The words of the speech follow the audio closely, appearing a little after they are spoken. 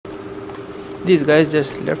These guys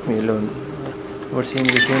just left me alone. What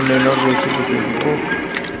seems the same may not be actually the same.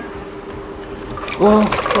 Oh.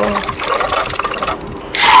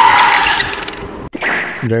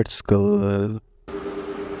 Red Skull.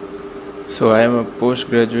 So I am a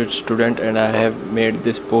postgraduate student and I have made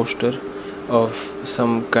this poster of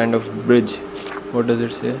some kind of bridge. What does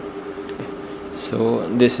it say? So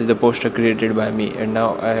this is the poster created by me, and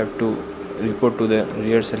now I have to report to the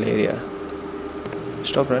rehearsal area.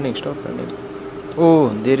 Stop running. Oh,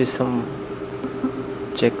 there is some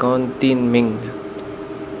check on Tin Ming.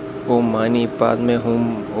 Oh mani padme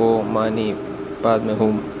hum.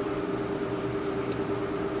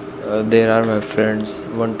 There are my friends.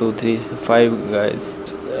 1, 2, 3, 5 guys.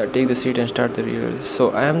 Take the seat and start the rehearsal.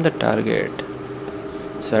 So I am the target.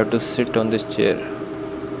 So I have to sit on this chair.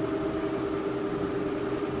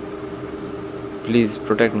 Please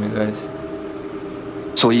protect me, guys.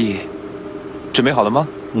 所以，准备好了吗？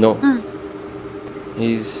 No.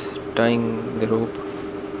 He's tying the rope.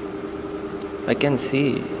 I can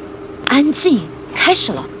see. 安静，开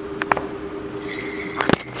始了。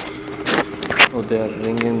 Oh, they are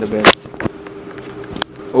ringing the bells.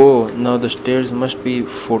 Oh, now the stairs must be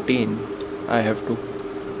 14. I have to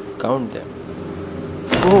count them.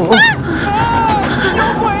 Oh.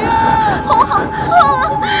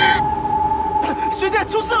 学姐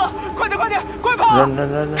出事了！快点，快跑！ Run.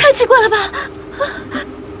 太奇怪了吧？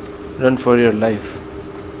 Run for your life.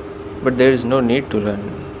 But there is no need to run.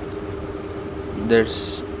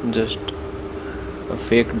 That's just a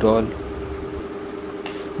fake doll.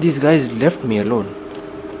 These guys left me alone.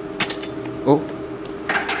 Oh.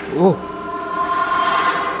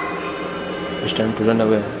 It's time to run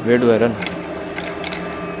away. Where do I run?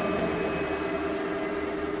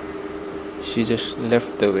 She just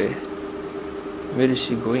left the way. Where is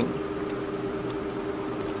she going?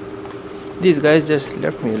 These guys just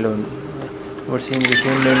left me alone. What seems the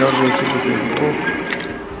same may not be actually the same.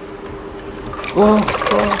 Oh.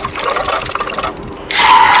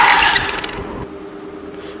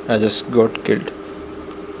 I just got killed.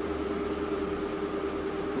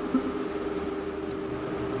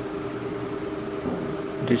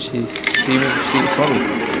 Did she see me? She saw me.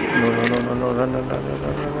 No.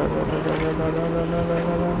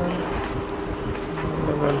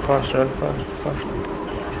 Run fast.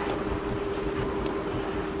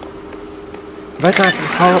 Why can't?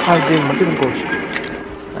 How are there multiple codes?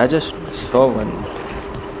 I just saw one.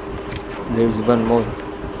 There is one more.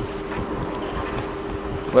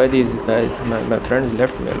 Why these guys? My friends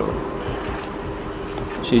left me alone.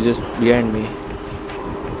 She's just behind me.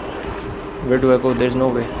 Where do I go? There's no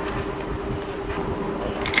way.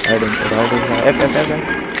 Hide inside. F.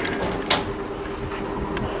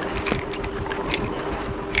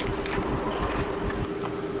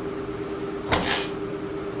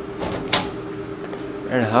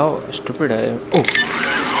 And how stupid I am. Oh!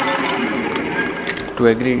 To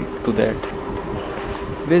agree to that.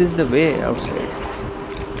 Where is the way outside?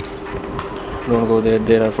 Don't go there.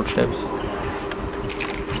 There are footsteps.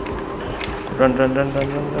 Run.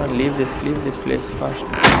 Leave this place fast.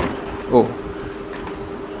 Oh.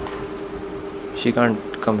 She can't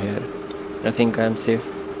come here. I think I am safe.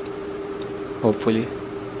 Hopefully.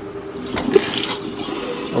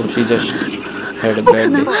 Oh, she just had a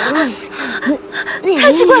bad day.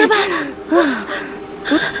 太奇怪了吧？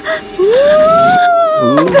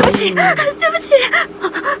对不起，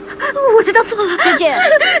我知道错了。姐姐，原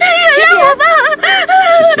谅我吧。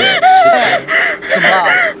怎么了？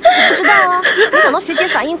不知道啊，没想到学姐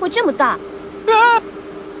反应会这么大。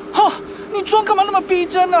你妆干嘛那么逼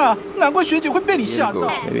真啊？难怪学姐会被你吓到。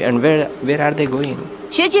 And where are they going?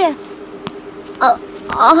 学姐，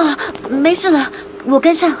没事了，我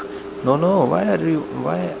跟上。 No, why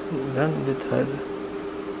run with her?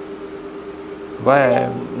 Why I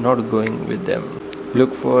am not going with them?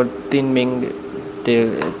 Look for Tin Ming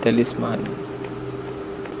talisman.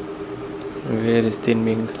 Where is Tin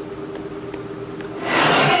Ming?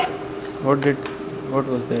 What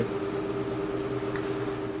was that?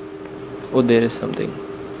 Oh, there is something.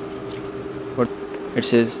 What? It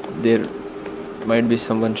says there might be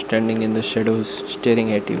someone standing in the shadows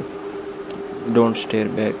staring at you. Don't stare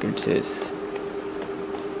back, it says.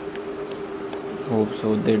 Hope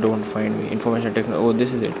so they don't find me. Information technology. Oh,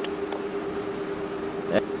 this is it.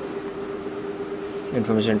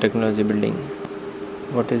 Information technology building.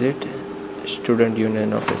 What is it? Student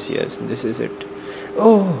union office. Yes, this is it.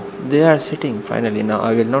 Oh, they are sitting finally. Now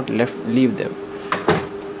I will not leave them.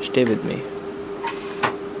 Stay with me.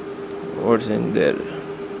 What's in there?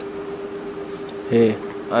 Hey,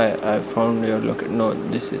 I found your location. No,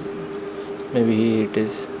 this is maybe it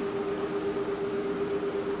is.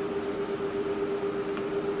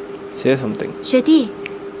 Say something. 学弟，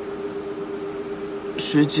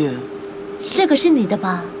学姐，这个是你的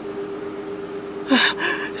吧？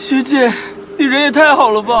学姐，你人也太好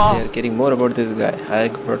了吧 They are getting more about this guy.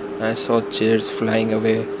 I saw chairs flying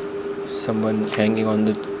away, someone hanging on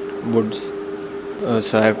the woods.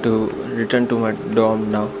 So I have to return to my dorm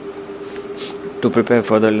now to prepare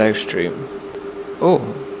for the live stream. Oh,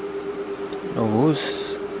 now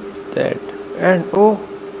who's that? And oh,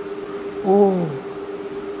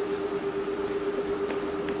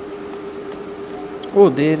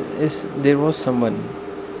 there was someone.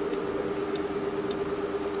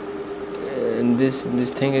 And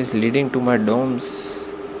this thing is leading to my dorm's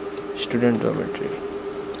student dormitory.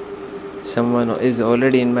 Someone is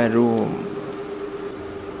already in my room.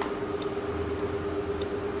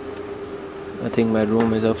 I think my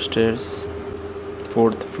room is upstairs,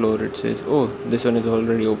 4th floor it says. Oh, this one is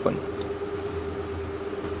already open.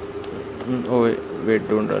 Oh wait,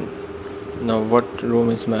 don't run. Now what room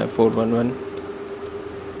is my 411?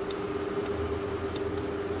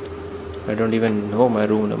 I don't even know my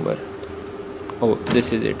room number. Oh,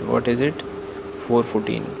 this is it. What is it?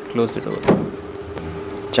 414. Close the door.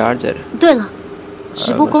 Charger. 对了，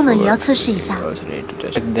直播功能也要测试一下。 I also need to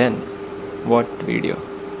check. Then, what video?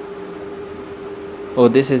 Oh,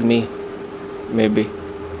 this is me. Maybe.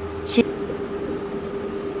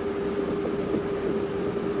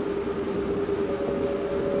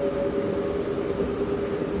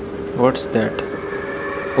 What's that?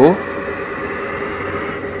 Oh?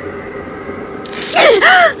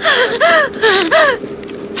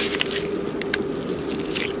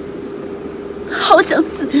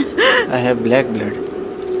 I have black blood.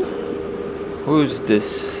 Who is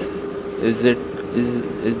this? Is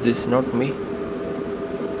this not me?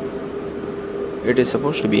 It is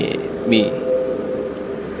supposed to be me.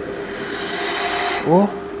 Oh.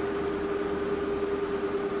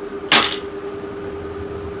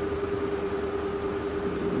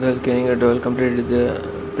 Girl carrying a doll completed the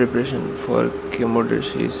preparation for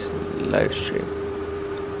Kimodoshi's live stream.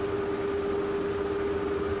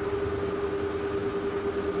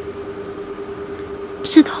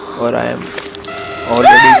 Or I am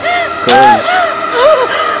already cursed.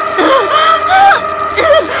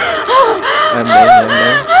 I'm dying.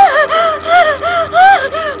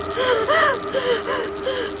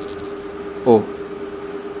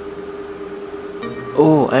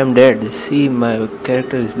 Oh, I'm dead. See, my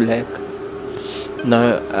character is black.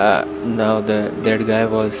 Now that guy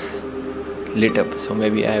was lit up, so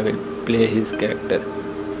maybe I will play his character.